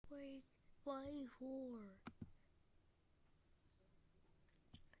Play 4.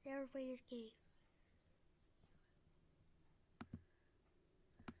 Never play this game.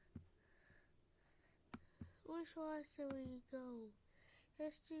 Which one should we go?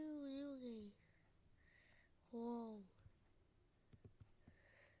 Let's do a new game. Whoa.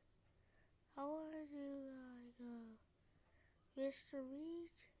 I want to do like Mr.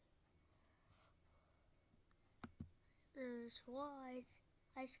 Meat. There's one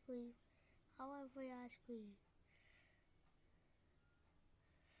ice cream. I want to play ice cream.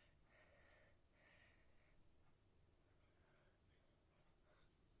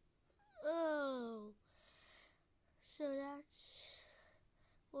 Oh. So that's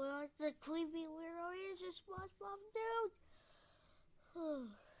what the creepy weirdo is, a SpongeBob dude.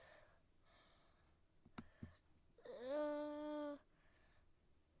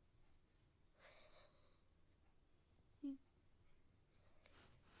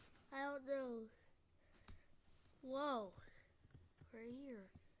 I don't know. Whoa, we're here.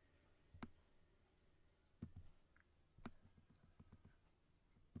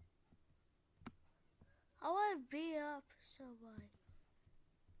 I want to beat up somebody.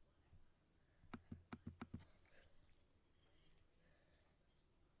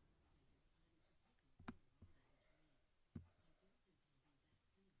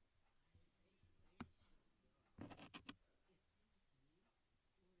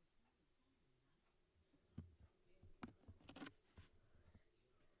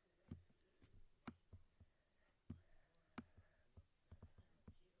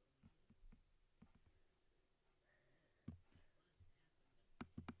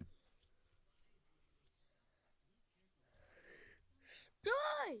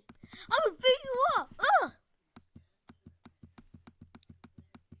 Die! I'm gonna beat you up!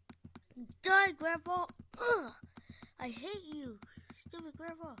 Die, Grandpa! I hate you, stupid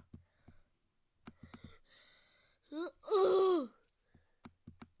Grandpa!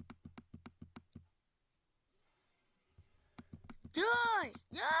 Die!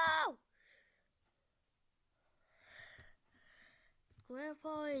 No!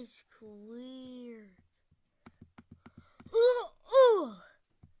 Grandpa is weird.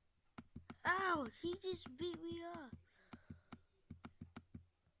 Ouch, he just beat me up.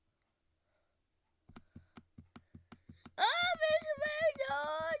 Oh, Mr. Man, no.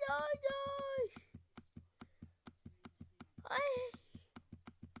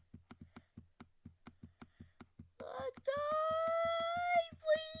 Die,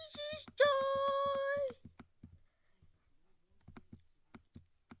 please just die.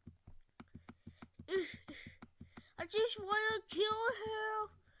 I just want to kill him.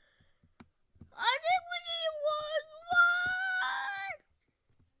 I think we need one.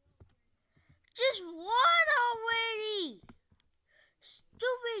 Just one already.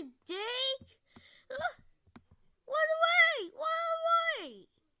 Stupid dick. One away.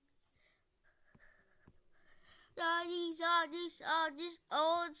 This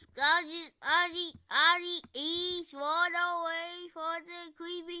old Scottish east one away for the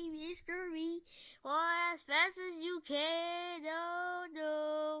creepy mystery. Or as fast as you can.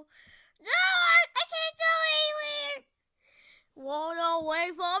 No, I can't go anywhere. One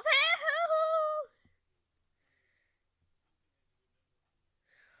away from him.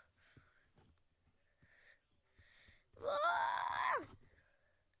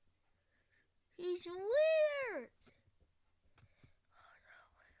 He's weird.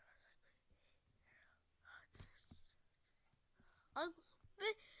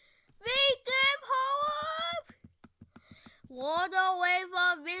 Make him up. One away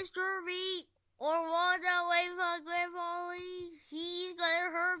from Mr. Meat or one away from Grandpa Lee. He's gonna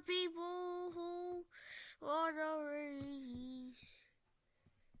hurt people who are already.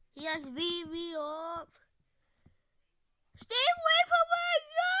 He has beat me up. Stay away from me!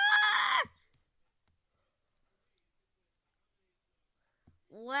 Yes!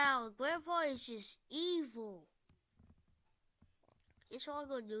 Wow, Grandpa is just evil. That's what I'm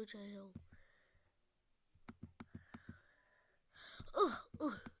gonna do to him.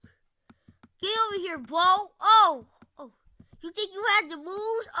 Get over here, bro. Oh. You think you had the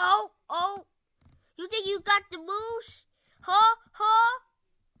moves? Oh. You think you got the moves? Huh?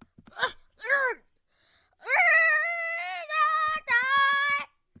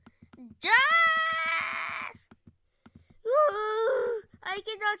 I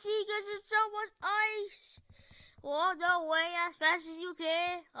cannot see because there's so much ice. Walk the way as fast as you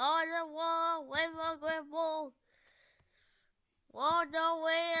can. On the wall, wait for Grandpa. Walk the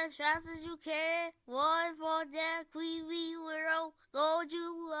way as fast as you can. One for that creepy weirdo.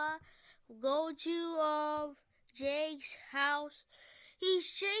 Go to Jake's house. He's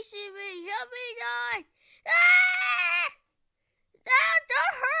chasing me. Help me, die. Ah!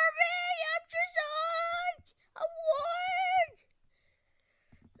 Don't hurt me. I'm just hurt. I'm warned.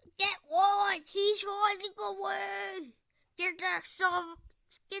 Get one. He's hiding away. Get that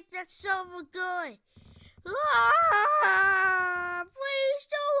silver gun. Ah! Please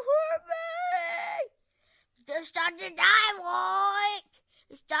don't hurt me. They're starting to die, Lloyd.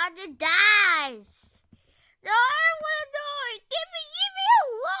 They're starting to die. No, I don't want to die. Give me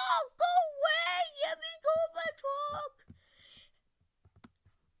alone. Go away. Let me go in my truck.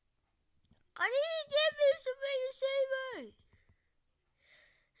 I need to give me something to say.